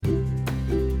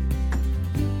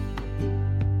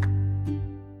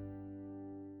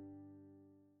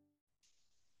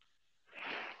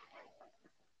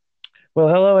Well,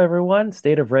 hello everyone.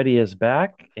 State of Ready is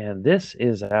back, and this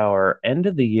is our end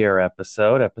of the year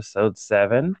episode, episode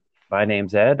 7. My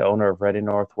name's Ed, owner of Ready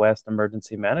Northwest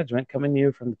Emergency Management, coming to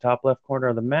you from the top left corner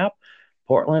of the map,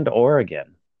 Portland,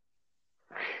 Oregon.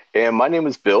 And my name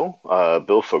is Bill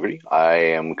Fogarty. I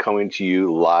am coming to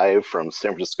you live from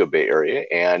San Francisco Bay Area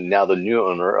and now the new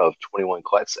owner of 21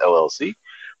 Clients LLC,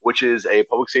 which is a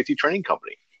public safety training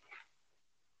company.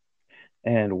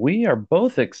 And we are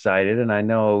both excited, and I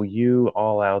know you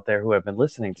all out there who have been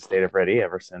listening to State of Ready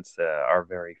ever since our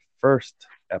very first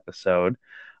episode,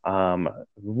 um,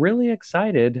 really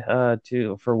excited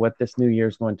to for what this new year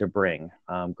is going to bring.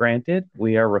 Granted,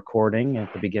 we are recording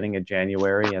at the beginning of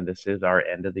January, and this is our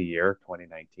end of the year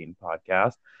 2019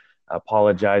 podcast.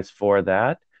 Apologize for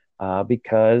that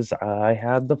because I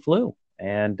had the flu.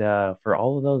 And for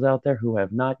all of those out there who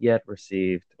have not yet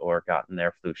received or gotten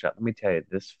their flu shot, let me tell you,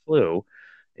 this flu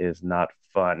is not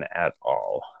fun at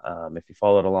all. If you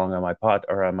followed along on my pod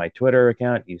or on my Twitter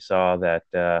account, you saw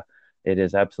that it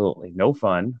is absolutely no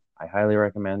fun. I highly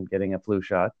recommend getting a flu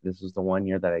shot. This was the one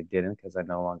year that I didn't because I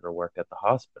no longer work at the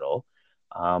hospital.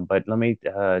 But let me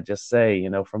just say,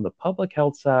 from the public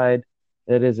health side,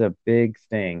 it is a big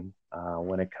thing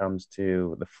when it comes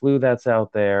to the flu that's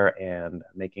out there and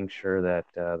making sure that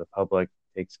the public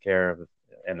takes care of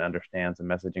and understands the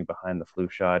messaging behind the flu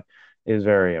shot is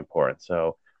very important.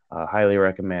 So, highly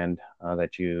recommend that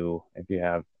if you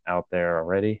have out there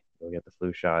already, go get the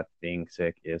flu shot. Being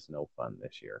sick is no fun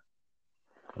this year.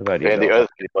 What about you, And the Bill? How other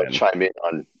thing I want to have chime in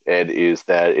on, Ed, is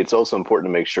that it's also important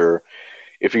to make sure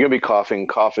if you're going to be coughing,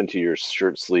 cough into your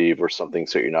shirt sleeve or something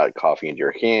so you're not coughing into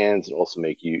your hands, and also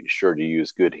make you sure to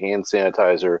use good hand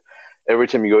sanitizer every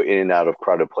time you go in and out of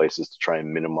crowded places to try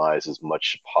and minimize as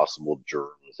much possible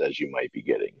germs as you might be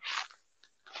getting.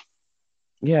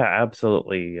 Yeah,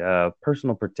 absolutely.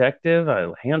 Personal protective,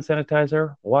 hand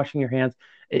sanitizer, washing your hands.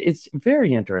 It's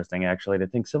very interesting, actually, to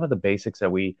think some of the basics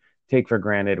that we take for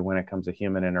granted when it comes to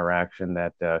human interaction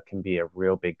that can be a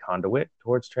real big conduit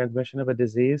towards transmission of a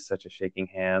disease, such as shaking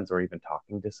hands or even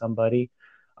talking to somebody.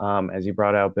 As you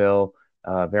brought out, Bill,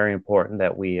 very important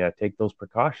that we take those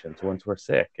precautions once we're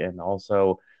sick. And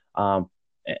um,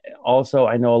 also,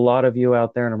 I know a lot of you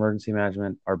out there in emergency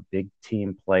management are big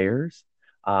team players.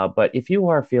 But if you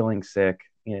are feeling sick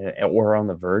or on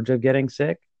the verge of getting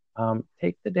sick,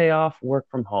 take the day off, work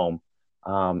from home.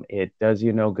 It does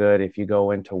you no good if you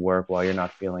go into work while you're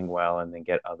not feeling well and then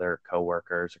get other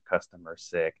coworkers or customers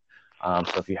sick.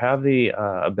 So if you have the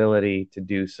ability to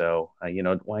do so, why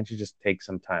don't you just take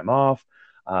some time off,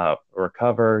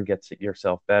 recover,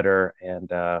 yourself better,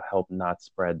 and help not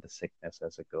spread the sickness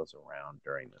as it goes around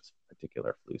during this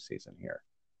particular flu season here.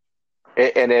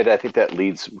 And Ed, I think that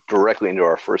leads directly into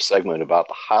our first segment about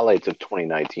the highlights of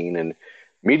 2019 and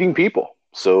meeting people.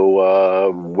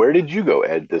 So, where did you go,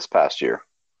 Ed, this past year?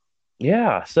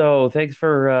 Yeah, so thanks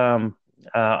for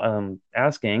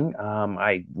asking.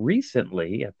 I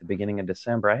recently, at the beginning of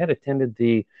December, I had attended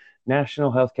the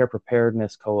National Healthcare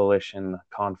Preparedness Coalition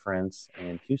conference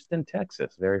in Houston,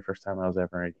 Texas. Very first time I was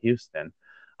ever in Houston.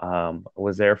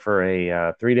 Was there for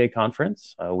a 3-day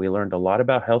conference. We learned a lot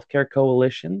about healthcare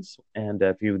coalitions, and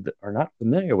if you are not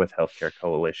familiar with healthcare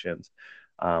coalitions,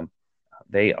 um,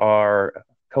 they are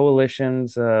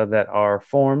coalitions that are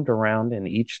formed around in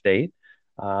each state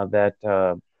that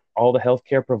all the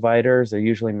healthcare providers are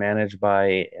usually managed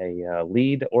by a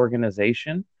lead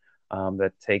organization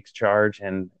that takes charge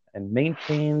and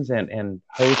maintains and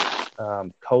hosts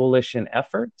coalition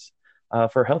efforts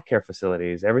for healthcare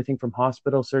facilities, everything from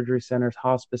hospital, surgery centers,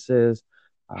 hospices,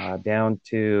 down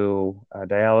to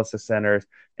dialysis centers,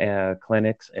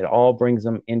 clinics. It all brings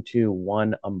them into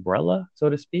one umbrella, so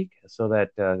to speak, so that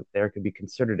there could be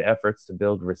concerted efforts to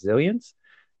build resilience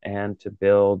and to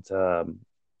build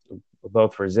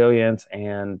both resilience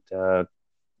and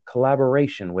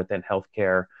collaboration within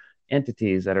healthcare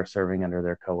entities that are serving under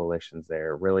their coalitions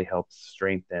there. It really helps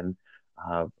strengthen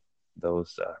uh,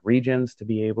 those regions to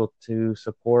be able to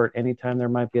support anytime there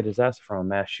might be a disaster, from a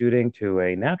mass shooting to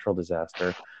a natural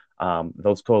disaster.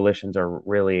 Those coalitions are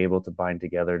really able to bind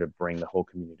together to bring the whole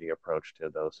community approach to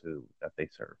those who that they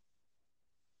serve.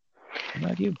 How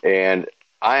about you? And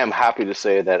I am happy to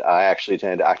say that I actually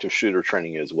attended active shooter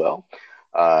training as well.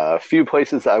 A few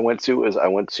places I went to is I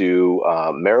went to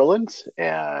Maryland,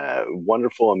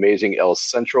 wonderful, amazing El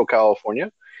Centro,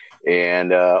 California,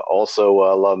 and also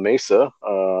La Mesa.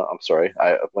 I'm sorry,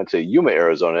 I went to Yuma,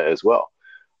 Arizona as well.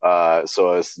 So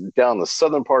I was down the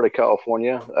southern part of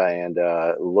California and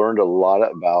learned a lot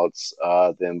about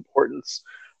the importance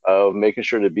of making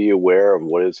sure to be aware of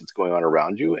what is that's going on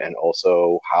around you and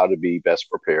also how to be best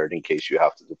prepared in case you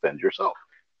have to defend yourself.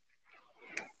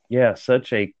 Yeah,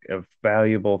 such a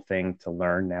valuable thing to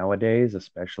learn nowadays,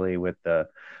 especially with the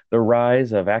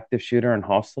rise of active shooter and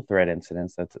hostile threat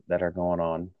incidents that are going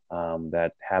on,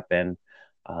 that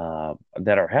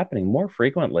are happening more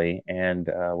frequently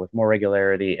and with more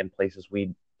regularity in places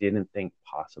we didn't think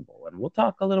possible. And we'll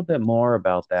talk a little bit more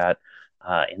about that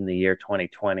in the year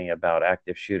 2020 about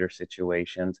active shooter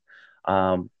situations.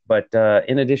 But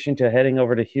in addition to heading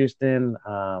over to Houston,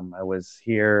 I was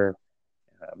here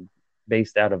um,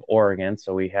 based out of Oregon.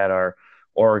 So we had our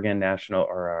Oregon National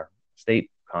or our state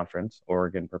conference,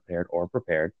 Oregon Prepared or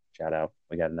Prepared. Shout out.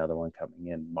 We got another one coming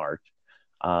in March.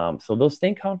 So those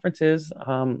state conferences,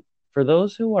 for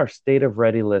those who are state of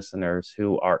ready listeners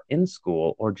who are in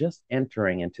school or just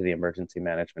entering into the emergency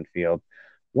management field,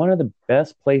 one of the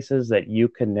best places that you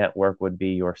can network would be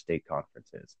your state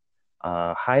conferences.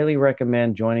 Highly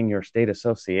recommend joining your state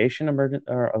association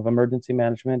of emergency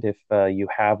management if you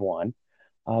have one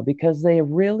because they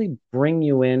really bring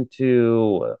you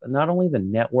into not only the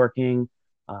networking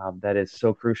that is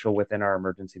so crucial within our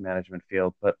emergency management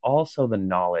field, but also the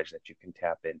knowledge that you can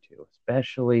tap into,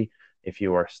 especially if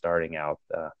you are starting out.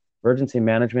 Emergency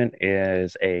management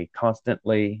is a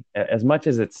constantly, as much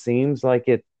as it seems like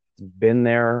it's been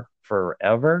there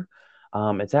forever,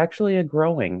 it's actually a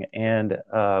growing and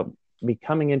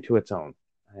becoming into its own.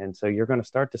 And so you're going to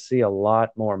start to see a lot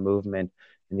more movement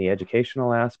in the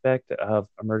educational aspect of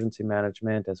emergency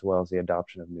management, as well as the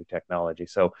adoption of new technology.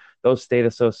 So those state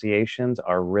associations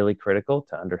are really critical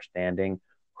to understanding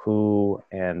who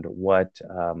and what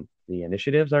the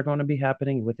initiatives are going to be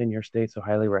happening within your state. So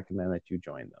highly recommend that you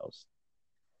join those.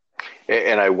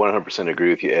 And I 100%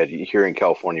 agree with you, Ed. Here in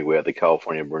California, we have the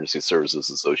California Emergency Services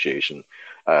Association.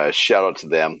 Shout out to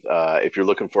them. If you're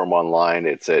looking for them online,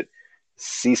 it's at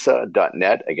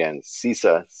CESA.net. Again,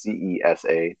 CESA,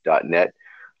 CESA.net.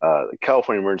 The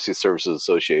California Emergency Services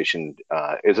Association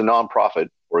is a nonprofit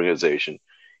organization,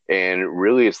 and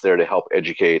really it's there to help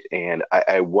educate. And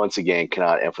I once again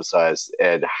cannot emphasize,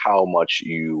 Ed, how much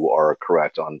you are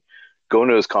correct on going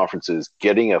to those conferences,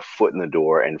 getting a foot in the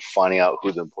door, and finding out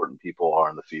who the important people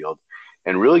are in the field,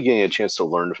 and really getting a chance to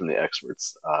learn from the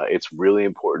experts. It's really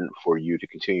important for you to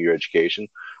continue your education.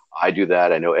 I do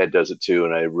that. I know Ed does it too,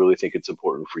 and I really think it's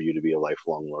important for you to be a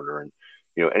lifelong learner. And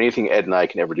anything Ed and I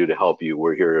can ever do to help you,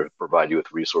 we're here to provide you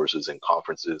with resources and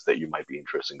conferences that you might be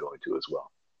interested in going to as well.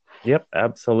 Yep,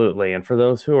 absolutely. And for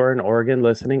those who are in Oregon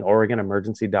listening,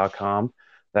 OregonEmergency.com,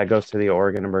 that goes to the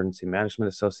Oregon Emergency Management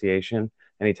Association.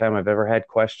 Anytime I've ever had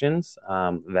questions,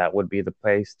 that would be the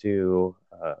place to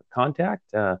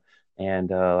contact. And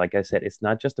like I said, it's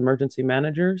not just emergency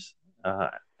managers.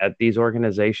 At these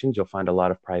organizations, you'll find a lot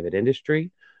of private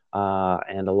industry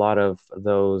and a lot of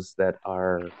those that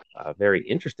are very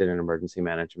interested in emergency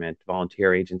management,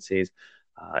 volunteer agencies,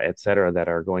 et cetera, that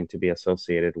are going to be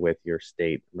associated with your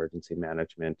state emergency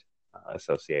management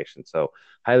association. So,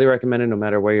 highly recommended no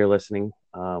matter where you're listening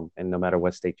and no matter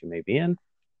what state you may be in.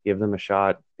 Give them a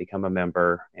shot, become a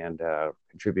member, and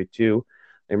contribute to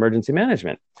emergency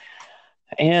management.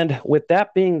 And with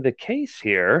that being the case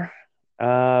here,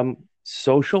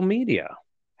 social media,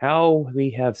 how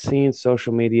we have seen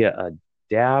social media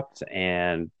adapt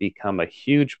and become a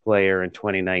huge player in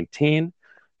 2019,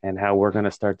 and how we're going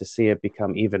to start to see it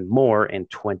become even more in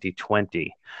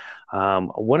 2020.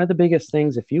 One of the biggest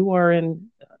things, if you are in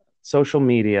social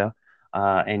media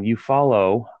and you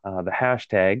follow the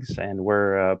hashtags, and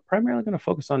we're primarily going to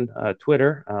focus on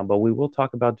Twitter, but we will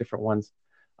talk about different ones.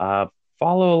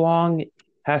 Follow along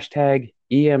hashtag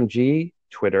EMG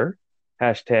Twitter,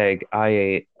 hashtag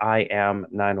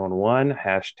IAM911,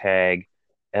 hashtag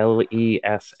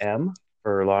LESM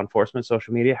for law enforcement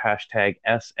social media, hashtag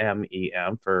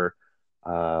SMEM for,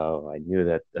 I knew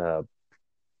that,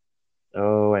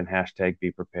 and hashtag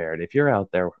be prepared. If you're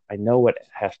out there, I know what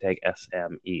hashtag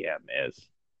SMEM is.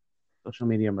 Social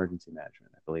media emergency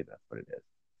management. I believe that's what it is.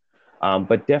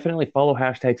 But definitely follow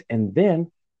hashtags. And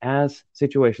then as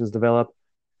situations develop,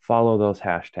 follow those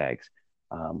hashtags.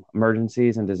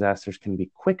 Emergencies and disasters can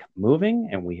be quick moving,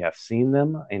 and we have seen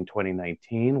them in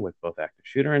 2019 with both active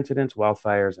shooter incidents,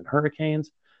 wildfires, and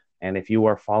hurricanes. And if you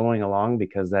are following along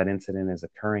because that incident is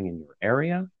occurring in your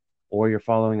area, or you're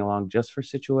following along just for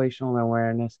situational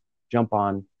awareness, jump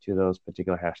on to those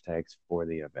particular hashtags for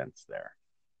the events there.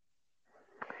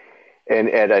 And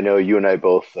Ed, I know you and I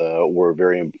both were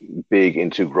very big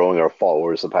into growing our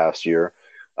followers the past year.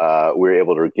 We were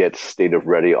able to get State of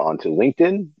Ready onto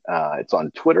LinkedIn. It's on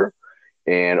Twitter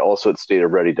and also at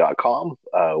stateofready.com.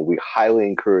 We highly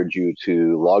encourage you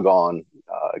to log on,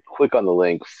 click on the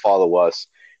link, follow us.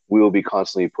 We will be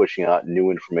constantly pushing out new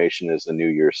information as the new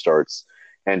year starts.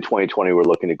 And 2020, we're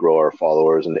looking to grow our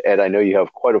followers. And Ed, I know you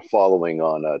have quite a following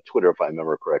on Twitter, if I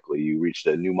remember correctly. You reached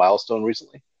a new milestone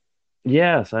recently.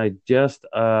 Yes, I just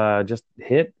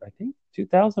hit I think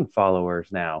 2,000 followers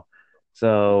now.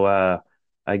 So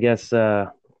I guess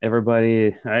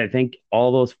everybody I think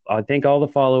all the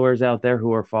followers out there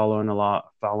who are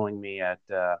following me at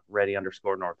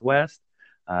Ready_Northwest.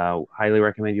 Highly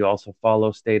recommend you also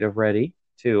follow State of Ready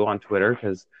too on Twitter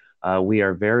because we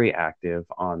are very active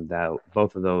on that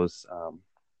both of those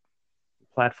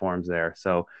platforms there.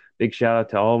 So big shout out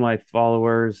to all my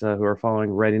followers who are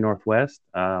following Ready Northwest.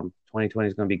 2020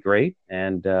 is going to be great,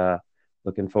 and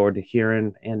looking forward to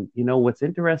hearing. And what's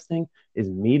interesting is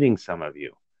meeting some of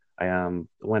you.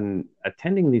 When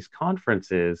attending these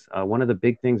conferences, one of the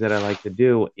big things that I like to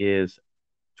do is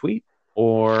tweet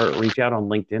or reach out on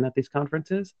LinkedIn at these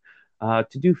conferences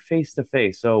to do face to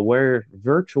face. So where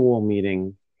virtual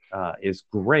meeting is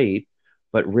great,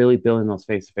 but really building those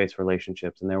face to face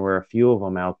relationships. And there were a few of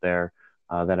them out there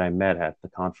that I met at the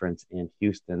conference in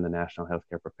Houston, the National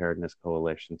Healthcare Preparedness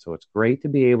Coalition. So it's great to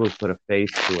be able to put a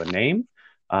face to a name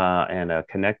and a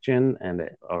connection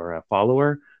or a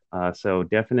follower. So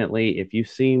definitely, if you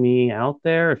see me out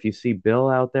there, if you see Bill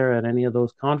out there at any of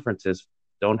those conferences,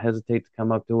 don't hesitate to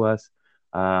come up to us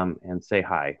and say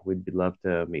hi. We'd love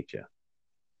to meet you.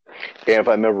 And if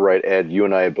I remember right, Ed, you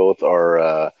and I both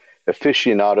are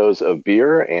aficionados of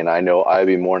beer, and I know I'd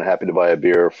be more than happy to buy a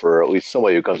beer for at least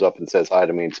somebody who comes up and says hi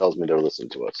to me and tells me they're listening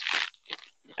to us.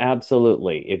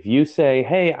 Absolutely. If you say,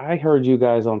 "Hey, I heard you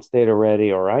guys on State of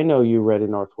Ready," or "I know you Ready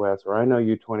Northwest," or "I know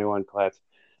you 21 Clats,"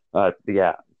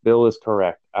 yeah, Bill is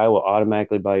correct. I will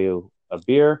automatically buy you a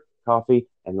beer, coffee,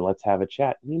 and let's have a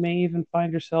chat. You may even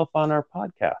find yourself on our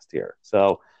podcast here.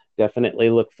 So definitely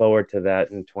look forward to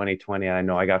that in 2020. I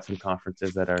know I got some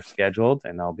conferences that are scheduled,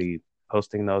 and I'll be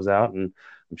posting those out. And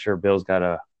I'm sure Bill's got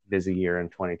a busy year in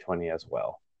 2020 as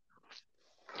well.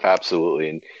 Absolutely.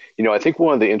 And, I think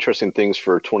one of the interesting things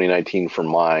for 2019 for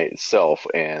myself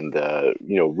and,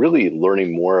 really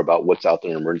learning more about what's out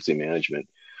there in emergency management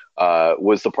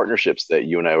was the partnerships that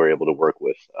you and I were able to work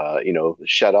with.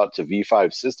 Shout out to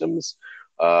V5 Systems,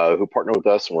 who partnered with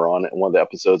us and were on one of the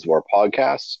episodes of our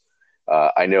podcast.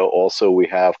 I know also we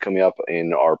have coming up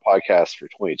in our podcast for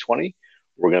 2020,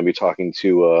 we're going to be talking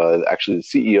to actually the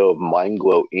CEO of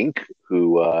MindGlow Inc.,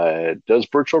 who does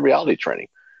virtual reality training.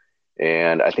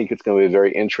 And I think it's going to be a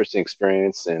very interesting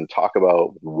experience and talk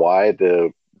about why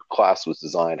the class was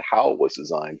designed, how it was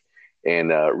designed, and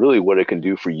really what it can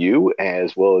do for you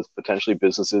as well as potentially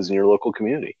businesses in your local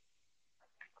community.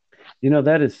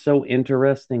 That is so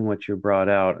interesting what you brought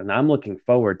out. And I'm looking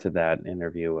forward to that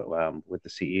interview with the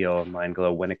CEO of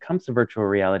MindGlow when it comes to virtual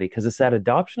reality, because it's that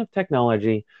adoption of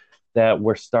technology that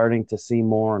we're starting to see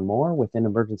more and more within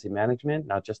emergency management,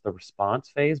 not just the response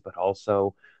phase, but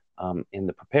also in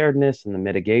the preparedness and the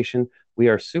mitigation. We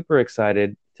are super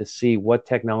excited to see what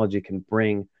technology can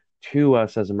bring to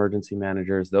us as emergency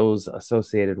managers, those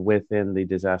associated within the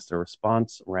disaster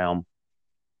response realm,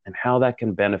 and how that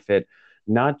can benefit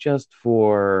not just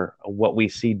for what we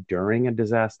see during a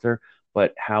disaster,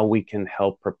 but how we can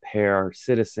help prepare our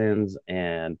citizens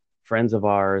and friends of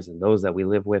ours and those that we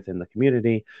live with in the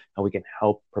community, how we can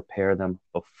help prepare them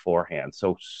beforehand.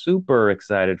 So super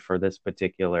excited for this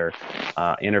particular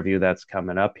interview that's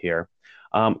coming up here.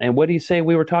 And what do you say?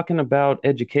 We were talking about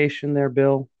education there,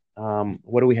 Bill.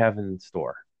 What do we have in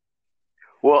store?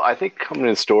 Well, I think coming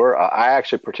in store, I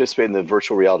actually participated in the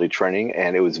virtual reality training,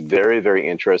 and it was very, very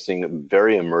interesting,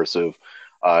 very immersive.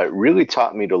 It really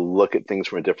taught me to look at things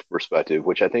from a different perspective,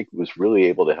 which I think was really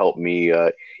able to help me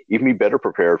even be better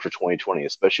prepared for 2020,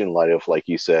 especially in light of, like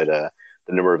you said, the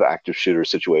number of active shooter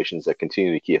situations that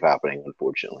continue to keep happening,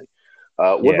 unfortunately.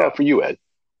 What Yeah. about for you, Ed?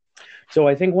 So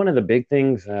I think one of the big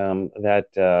things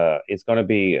that is going to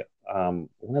be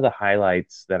one of the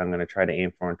highlights that I'm going to try to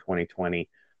aim for in 2020,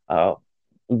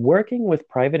 working with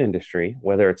private industry,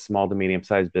 whether it's small to medium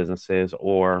sized businesses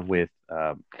or with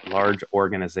large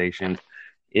organizations,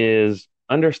 is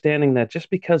understanding that just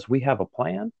because we have a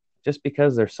plan, just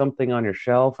because there's something on your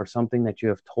shelf or something that you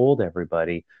have told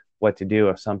everybody what to do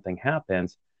if something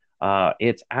happens,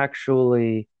 it's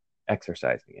actually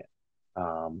exercising it.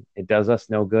 It does us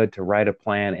no good to write a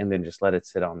plan and then just let it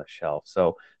sit on the shelf.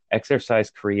 So, exercise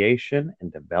creation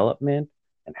and development,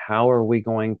 and how are we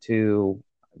going to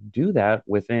do that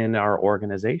within our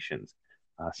organizations?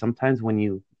 Sometimes when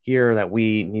you hear that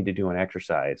we need to do an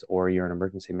exercise, or you're in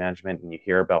emergency management and you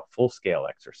hear about full scale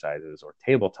exercises or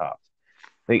tabletops,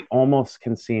 they almost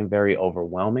can seem very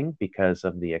overwhelming because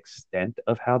of the extent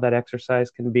of how that exercise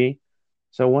can be.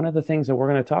 So, one of the things that we're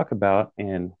going to talk about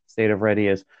in State of Ready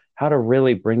is how to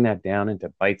really bring that down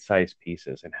into bite-sized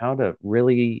pieces and how to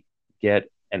really get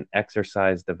an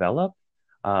exercise developed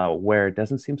where it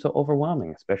doesn't seem so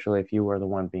overwhelming, especially if you are the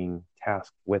one being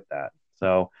tasked with that.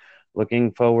 So,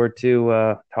 looking forward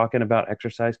to talking about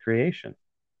exercise creation.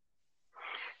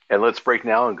 And let's break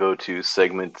now and go to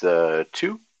segment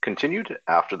two, continued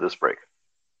after this break.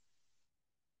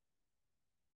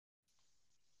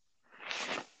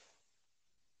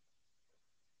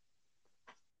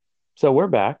 So we're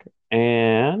back,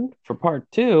 and for part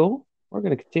two, we're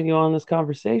going to continue on this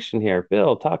conversation here.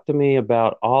 Bill, talk to me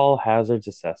about all hazards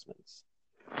assessments.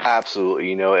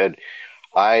 Absolutely. Ed,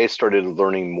 I started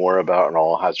learning more about an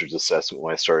all hazards assessment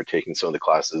when I started taking some of the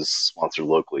classes sponsored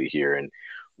locally here. And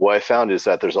what I found is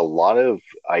that there's a lot of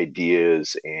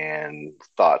ideas and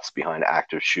thoughts behind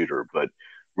active shooter, but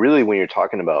really when you're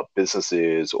talking about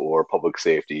businesses or public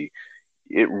safety,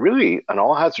 it really an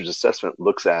all hazards assessment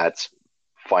looks at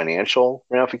financial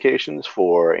ramifications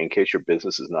for in case your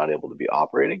business is not able to be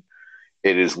operating.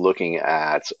 It is looking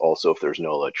at also if there's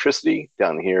no electricity.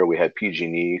 Down here, we had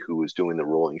PG&E who was doing the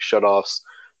rolling shutoffs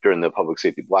during the public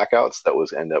safety blackouts. That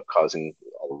was end up causing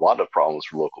a lot of problems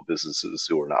for local businesses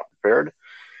who were not prepared.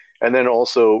 And then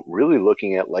also really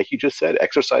looking at, like you just said,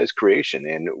 exercise creation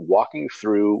and walking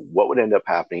through what would end up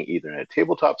happening either in a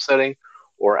tabletop setting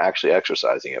or actually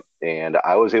exercising it. And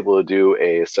I was able to do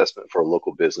a assessment for a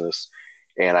local business,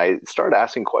 and I started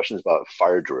asking questions about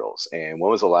fire drills and when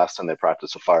was the last time they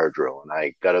practiced a fire drill. And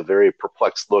I got a very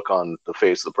perplexed look on the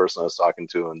face of the person I was talking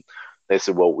to, and they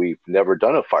said, well, we've never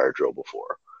done a fire drill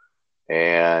before.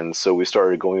 And so we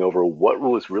started going over what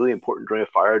was really important during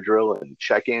a fire drill and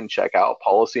check in, check out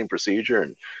policy and procedure.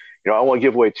 And, I don't want to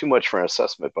give away too much for an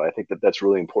assessment, but I think that that's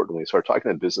really important when you start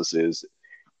talking to businesses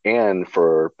and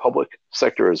for public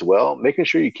sector as well, making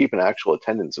sure you keep an actual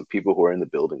attendance of people who are in the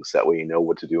buildings. That way you know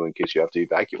what to do in case you have to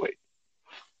evacuate.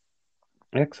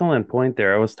 Excellent point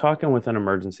there. I was talking with an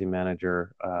emergency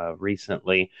manager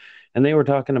recently, and they were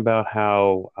talking about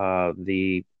how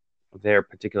their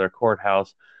particular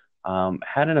courthouse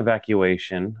had an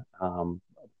evacuation,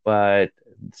 but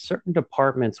certain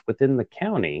departments within the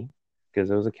county,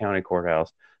 because it was a county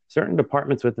courthouse, certain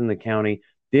departments within the county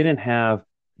didn't have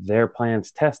their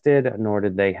plans tested, nor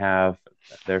did they have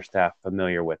their staff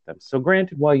familiar with them. So,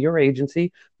 granted, while your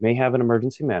agency may have an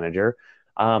emergency manager,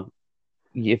 um,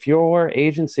 if your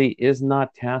agency is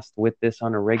not tasked with this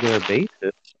on a regular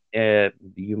basis,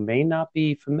 you may not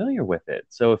be familiar with it.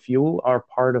 So if you are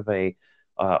part of a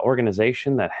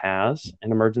organization that has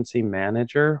an emergency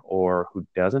manager or who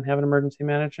doesn't have an emergency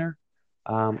manager,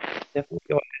 definitely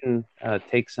go ahead and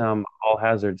take some all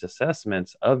hazards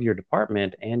assessments of your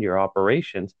department and your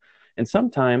operations. And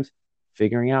sometimes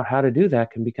figuring out how to do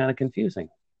that can be kind of confusing,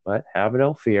 but have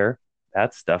no fear.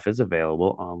 That stuff is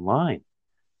available online.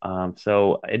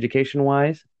 So education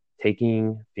wise,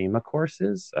 taking FEMA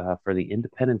courses for the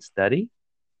independent study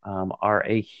are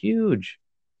a huge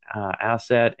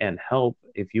asset and help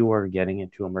if you are getting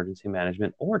into emergency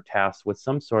management or tasked with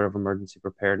some sort of emergency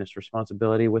preparedness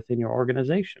responsibility within your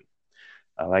organization.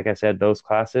 Like I said, those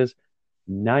classes,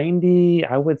 90,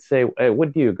 I would say,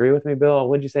 would you agree with me, Bill?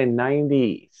 Would you say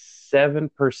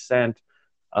 97%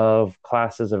 of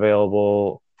classes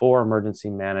available for emergency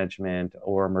management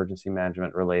or emergency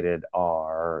management related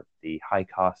are the high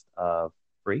cost of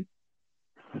free?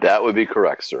 That would be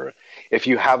correct, sir. If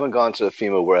you haven't gone to the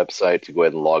FEMA website to go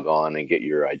ahead and log on and get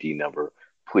your ID number,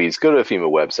 please go to the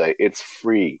FEMA website. It's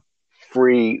free,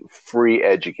 free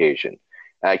education.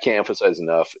 I can't emphasize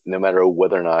enough, no matter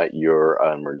whether or not you're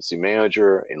an emergency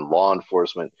manager, in law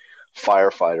enforcement,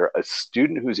 firefighter, a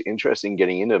student who's interested in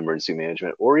getting into emergency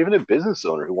management, or even a business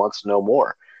owner who wants to know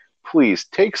more, please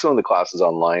take some of the classes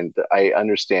online. I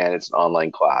understand it's an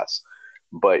online class,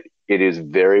 but it is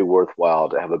very worthwhile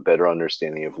to have a better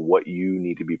understanding of what you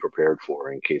need to be prepared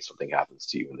for in case something happens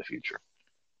to you in the future.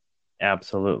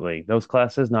 Absolutely. Those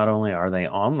classes, not only are they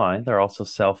online, they're also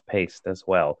self-paced as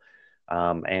well.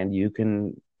 And you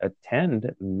can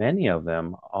attend many of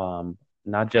them,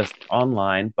 not just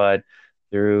online, but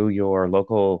through your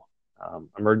local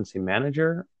emergency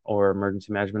manager or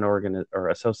emergency management organ or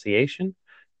association.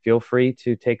 Feel free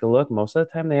to take a look. Most of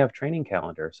the time, they have training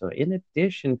calendars. So, in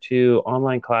addition to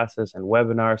online classes and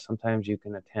webinars, sometimes you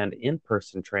can attend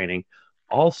in-person training,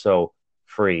 also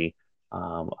free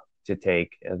to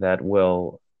take that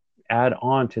will add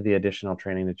on to the additional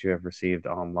training that you have received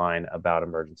online about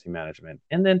emergency management.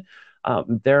 And then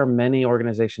there are many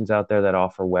organizations out there that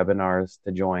offer webinars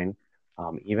to join,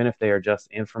 even if they are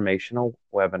just informational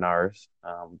webinars.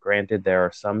 Granted, there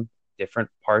are some different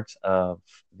parts of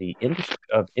the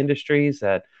industries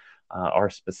that are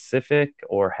specific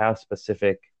or have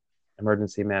specific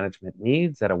emergency management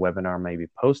needs that a webinar may be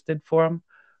posted for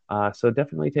them. So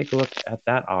definitely take a look at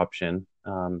that option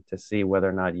to see whether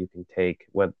or not you can take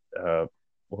what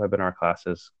webinar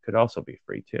classes could also be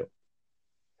free too.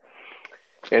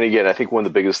 And again, I think one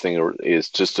of the biggest things is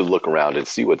just to look around and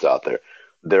see what's out there.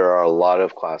 There are a lot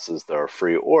of classes that are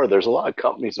free, or there's a lot of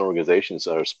companies and organizations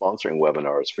that are sponsoring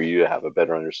webinars for you to have a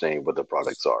better understanding of what the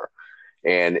products are.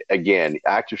 And again,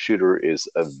 active shooter is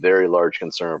a very large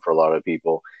concern for a lot of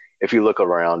people. If you look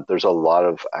around, there's a lot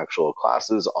of actual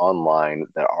classes online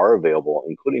that are available,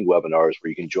 including webinars where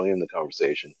you can join in the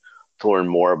conversation to learn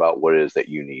more about what it is that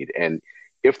you need. And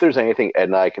if there's anything Ed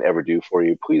and I can ever do for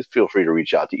you, please feel free to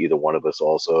reach out to either one of us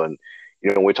also. And,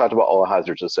 when we talked about all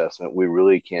hazards assessment, we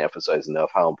really can't emphasize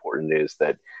enough how important it is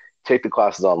that take the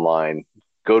classes online,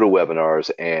 go to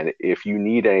webinars, and if you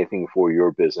need anything for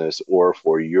your business or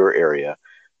for your area,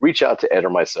 reach out to Ed or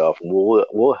myself, and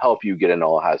we'll help you get an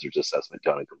all hazards assessment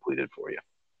done and completed for you.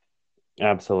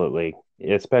 Absolutely.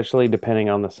 Especially depending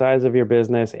on the size of your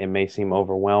business, it may seem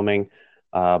overwhelming.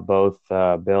 Both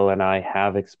Bill and I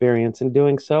have experience in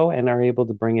doing so and are able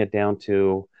to bring it down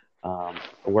to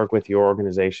work with your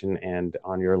organization and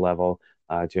on your level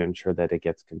to ensure that it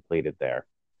gets completed there.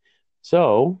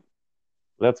 So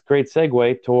that's a great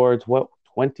segue towards what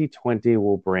 2020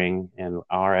 will bring and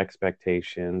our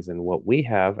expectations and what we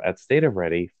have at State of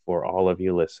Ready for all of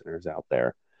you listeners out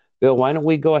there. Bill, why don't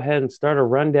we go ahead and start a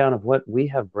rundown of what we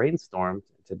have brainstormed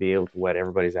to be able to whet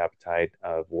everybody's appetite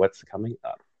of what's coming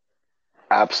up?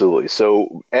 Absolutely.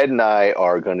 So Ed and I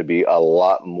are going to be a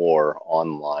lot more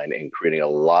online and creating a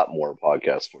lot more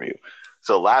podcasts for you.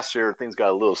 So last year, things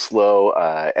got a little slow.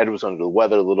 Ed was under the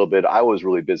weather a little bit. I was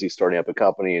really busy starting up a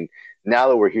company. And now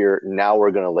that we're here, now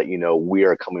we're going to let you know we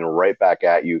are coming right back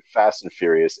at you fast and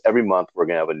furious. Every month, we're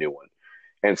going to have a new one.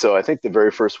 And so I think the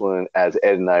very first one, as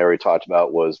Ed and I already talked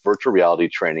about, was virtual reality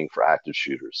training for active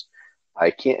shooters. I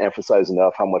can't emphasize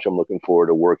enough how much I'm looking forward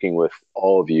to working with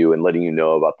all of you and letting you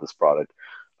know about this product.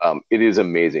 It is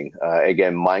amazing.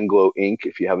 Again, MindGlow Inc.,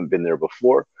 if you haven't been there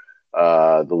before,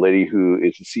 the lady who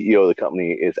is the CEO of the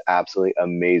company is absolutely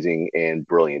amazing and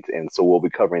brilliant. And so we'll be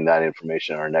covering that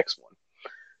information in our next one.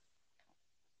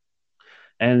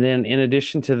 And then in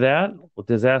addition to that,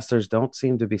 disasters don't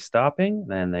seem to be stopping,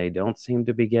 and they don't seem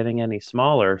to be getting any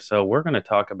smaller. So we're going to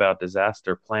talk about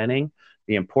disaster planning,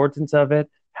 the importance of it,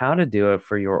 how to do it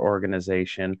for your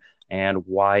organization, and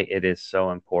why it is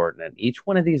so important. And each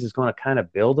one of these is going to kind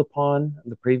of build upon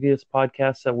the previous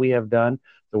podcasts that we have done.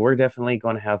 So we're definitely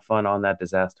going to have fun on that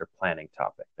disaster planning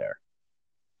topic there.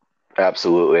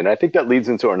 Absolutely. And I think that leads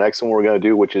into our next one we're going to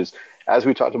do, which is, as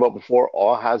we talked about before,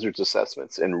 all hazards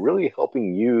assessments, and really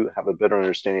helping you have a better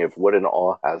understanding of what an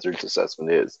all hazards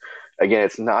assessment is. Again,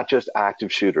 it's not just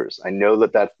active shooters. I know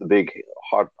that that's the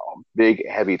big,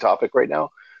 heavy topic right now.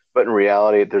 But in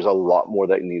reality, there's a lot more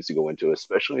that needs to go into,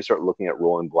 especially when you start looking at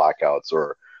rolling blackouts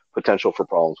or potential for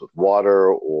problems with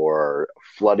water or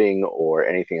flooding or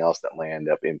anything else that may end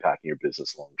up impacting your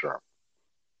business long term.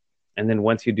 And then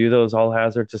once you do those all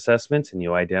hazards assessments and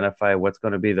you identify what's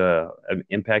going to be the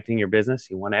impacting your business,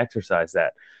 you want to exercise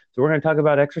that. So we're going to talk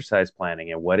about exercise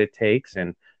planning and what it takes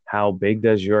and how big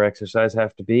does your exercise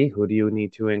have to be? Who do you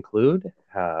need to include?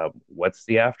 What's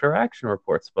the after action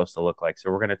report supposed to look like? So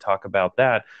we're going to talk about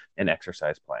that in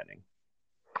exercise planning.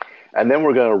 And then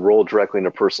we're going to roll directly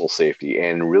into personal safety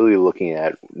and really looking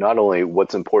at not only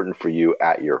what's important for you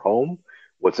at your home,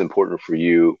 what's important for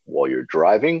you while you're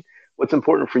driving, what's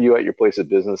important for you at your place of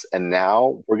business. And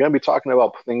now we're going to be talking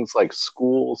about things like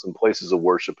schools and places of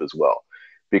worship as well.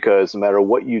 Because no matter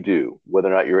what you do, whether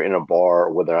or not you're in a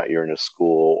bar, whether or not you're in a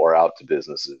school or out to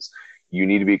businesses, you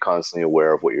need to be constantly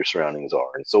aware of what your surroundings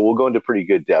are. And so we'll go into pretty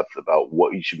good depth about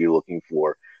what you should be looking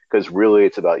for, because really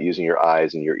it's about using your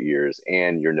eyes and your ears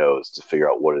and your nose to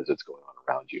figure out what it is that's going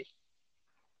on around you.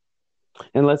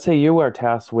 And let's say you are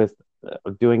tasked with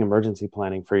doing emergency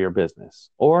planning for your business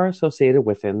or associated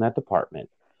within that department.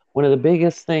 One of the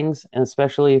biggest things, and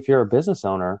especially if you're a business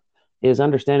owner, is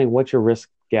understanding what your risk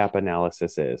gap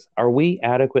analysis is. Are we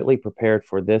adequately prepared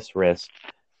for this risk,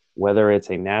 whether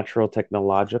it's a natural,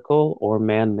 technological, or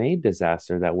man-made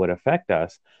disaster that would affect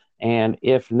us? And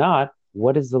if not,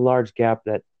 what is the large gap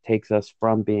that takes us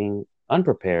from being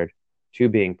unprepared to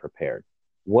being prepared?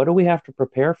 What do we have to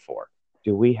prepare for?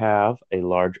 Do we have a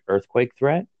large earthquake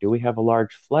threat? Do we have a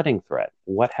large flooding threat?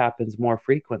 What happens more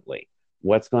frequently?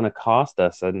 What's going to cost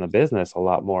us in the business a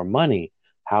lot more money?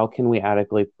 How can we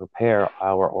adequately prepare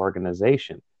our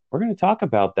organization? We're going to talk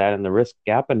about that in the risk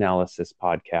gap analysis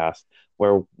podcast,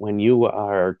 where when you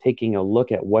are taking a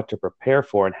look at what to prepare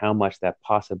for and how much that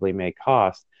possibly may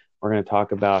cost, we're going to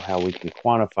talk about how we can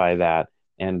quantify that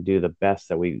and do the best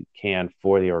that we can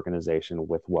for the organization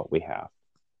with what we have.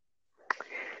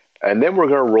 And then we're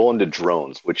going to roll into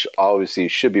drones, which obviously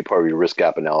should be part of your risk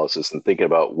gap analysis and thinking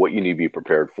about what you need to be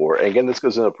prepared for. And again, this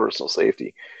goes into personal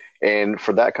safety. And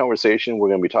for that conversation, we're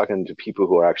going to be talking to people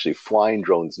who are actually flying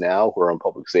drones now, who are on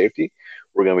public safety.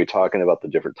 We're going to be talking about the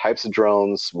different types of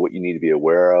drones, what you need to be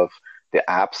aware of, the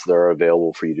apps that are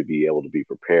available for you to be able to be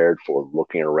prepared for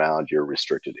looking around your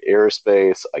restricted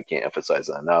airspace. I can't emphasize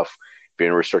that enough. If you're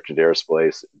in restricted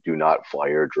airspace, do not fly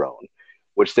your drone,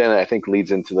 which then I think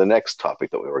leads into the next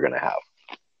topic that we were going to have.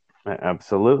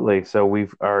 Absolutely. So we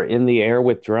are in the air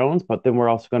with drones, but then we're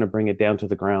also going to bring it down to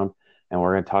the ground, and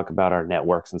we're going to talk about our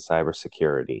networks and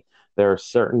cybersecurity. There are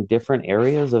certain different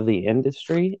areas of the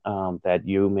industry that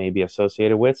you may be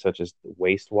associated with, such as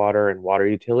wastewater and water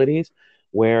utilities,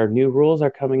 where new rules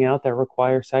are coming out that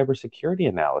require cybersecurity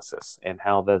analysis. And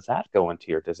how does that go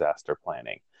into your disaster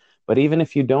planning? But even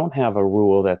if you don't have a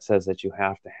rule that says that you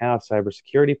have to have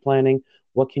cybersecurity planning,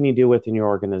 what can you do within your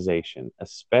organization,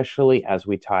 especially as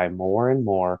we tie more and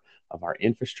more of our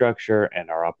infrastructure and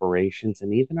our operations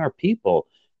and even our people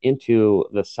into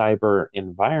the cyber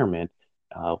environment?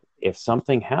 If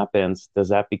something happens, does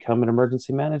that become an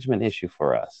emergency management issue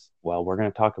for us? Well, we're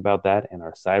going to talk about that in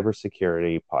our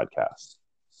cybersecurity podcast.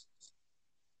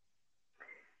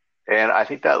 And I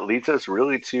think that leads us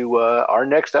really to our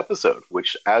next episode,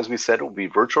 which, as we said, will be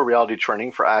virtual reality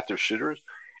training for active shooters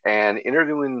and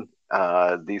interviewing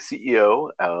the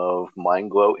CEO of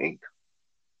MindGlow Inc.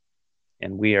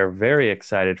 And we are very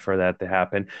excited for that to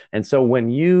happen. And so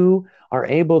when you are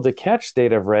able to catch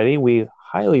State of Ready, we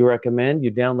highly recommend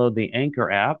you download the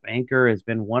Anchor app. Anchor has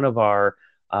been one of our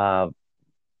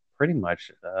pretty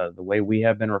much the way we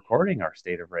have been recording our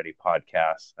State of Ready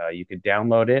podcast. You could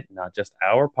download it. Not just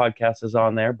our podcast is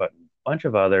on there, but a bunch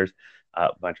of others, a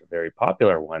bunch of very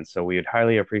popular ones. So we would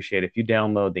highly appreciate if you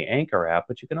download the Anchor app,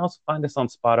 but you can also find us on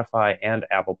Spotify and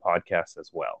Apple Podcasts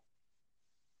as well.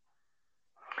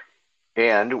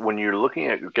 And when you're looking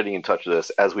at getting in touch with us,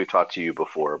 as we've talked to you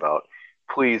before about,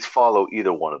 please follow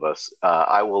either one of us.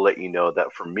 I will let you know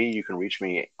that for me, you can reach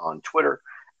me on Twitter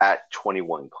at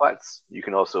 21Klutz. You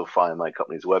can also find my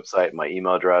company's website, my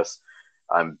email address.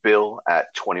 I'm Bill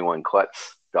at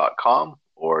 21klutz.com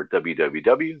or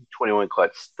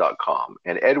www.21klutz.com.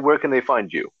 And Ed, where can they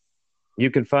find you?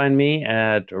 You can find me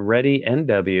at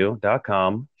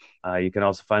readynw.com. You can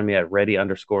also find me at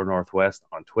ready_northwest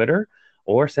on Twitter,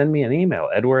 or send me an email,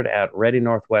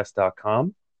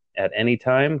 edward@readynorthwest.com. At any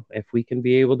time, if we can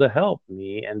be able to help,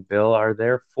 me and Bill are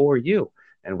there for you.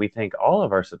 And we thank all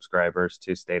of our subscribers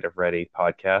to State of Ready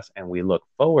podcast, and we look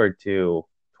forward to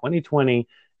 2020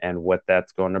 and what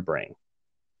that's going to bring.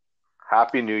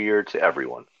 Happy New Year to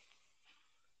everyone.